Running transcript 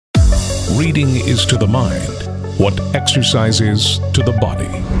Reading is to the mind what exercise is to the body.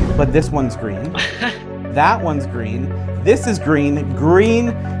 But this one's green. That one's green. This is green. Green,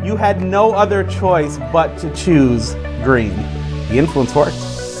 you had no other choice but to choose green. The influence worked.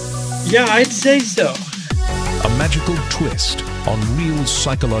 Yeah, I'd say so. A magical twist on real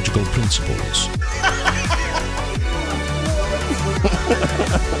psychological principles.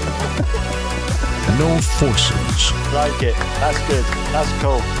 No forces. Like it. That's good. That's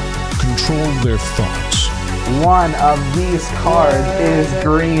cool. Control their thoughts. One of these cards is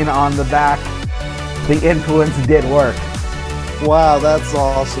green on the back. The influence did work. Wow, that's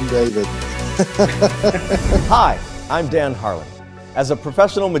awesome, David. Hi, I'm Dan Harlan. As a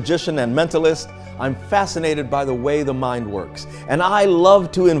professional magician and mentalist, I'm fascinated by the way the mind works, and I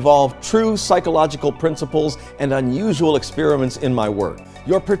love to involve true psychological principles and unusual experiments in my work.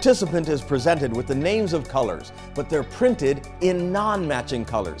 Your participant is presented with the names of colors, but they're printed in non-matching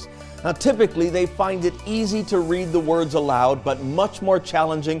colors. Now, typically, they find it easy to read the words aloud, but much more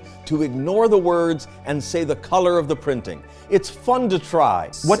challenging to ignore the words and say the color of the printing. It's fun to try.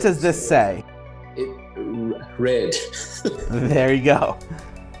 What does this say? Red. There you go.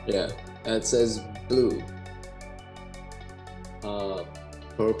 Yeah, it says blue.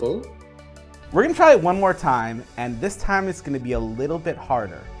 Purple. We're gonna try it one more time, and this time it's gonna be a little bit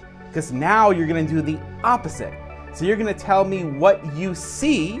harder, because now you're gonna do the opposite. So you're gonna tell me what you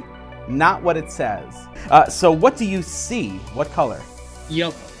see, not what it says. So what do you see? What color?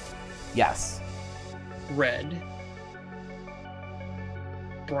 Yellow. Yes. Red.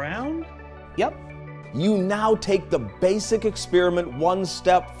 Brown? Yep. You now take the basic experiment one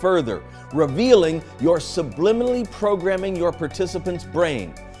step further, revealing you're subliminally programming your participant's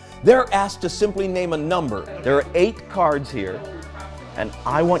brain. They're asked to simply name a number. There are 8 cards here, and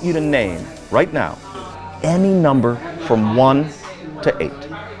I want you to name, right now, any number from 1 to 8.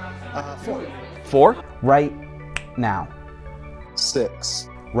 4. 4? Right now. 6.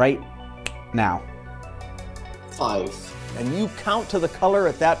 Right now. 5. And you count to the color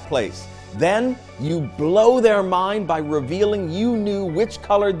at that place. Then you blow their mind by revealing you knew which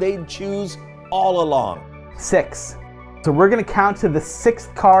color they'd choose all along. 6. So we're gonna count to the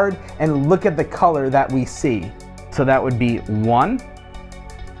 6th card and look at the color that we see. So that would be 1,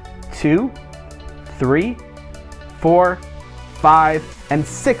 2, 3, 4, 5, and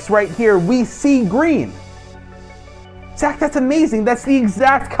 6 right here. We see green. Zach, that's amazing. That's the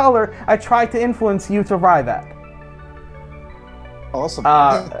exact color I tried to influence you to arrive at. Awesome.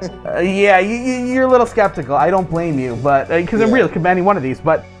 Yeah, you're a little skeptical. I don't blame you, but because I'm real, it could be any one of these.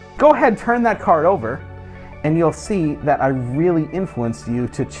 But go ahead, turn that card over, and you'll see that I really influenced you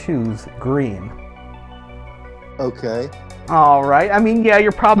to choose green. Okay. All right. I mean, yeah,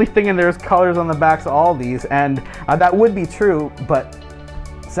 you're probably thinking there's colors on the backs of all these, and that would be true. But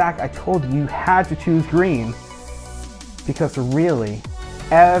Zach, I told you had to choose green because really,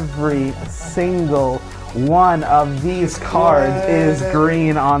 every single one of these cards is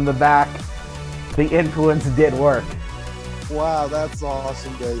green on the back. The influence did work. Wow, that's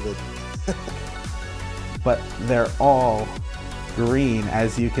awesome, David. But they're all green,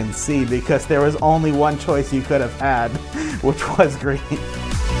 as you can see, because there was only one choice you could have had, which was green.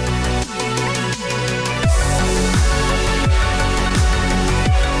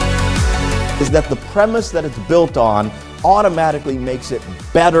 Is that the premise that it's built on automatically makes it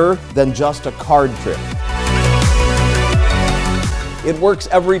better than just a card trick. It works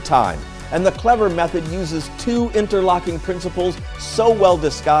every time, and the clever method uses 2 interlocking principles so well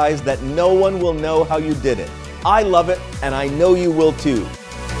disguised that no one will know how you did it. I love it, and I know you will too.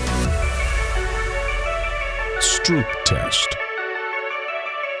 Stroop Test.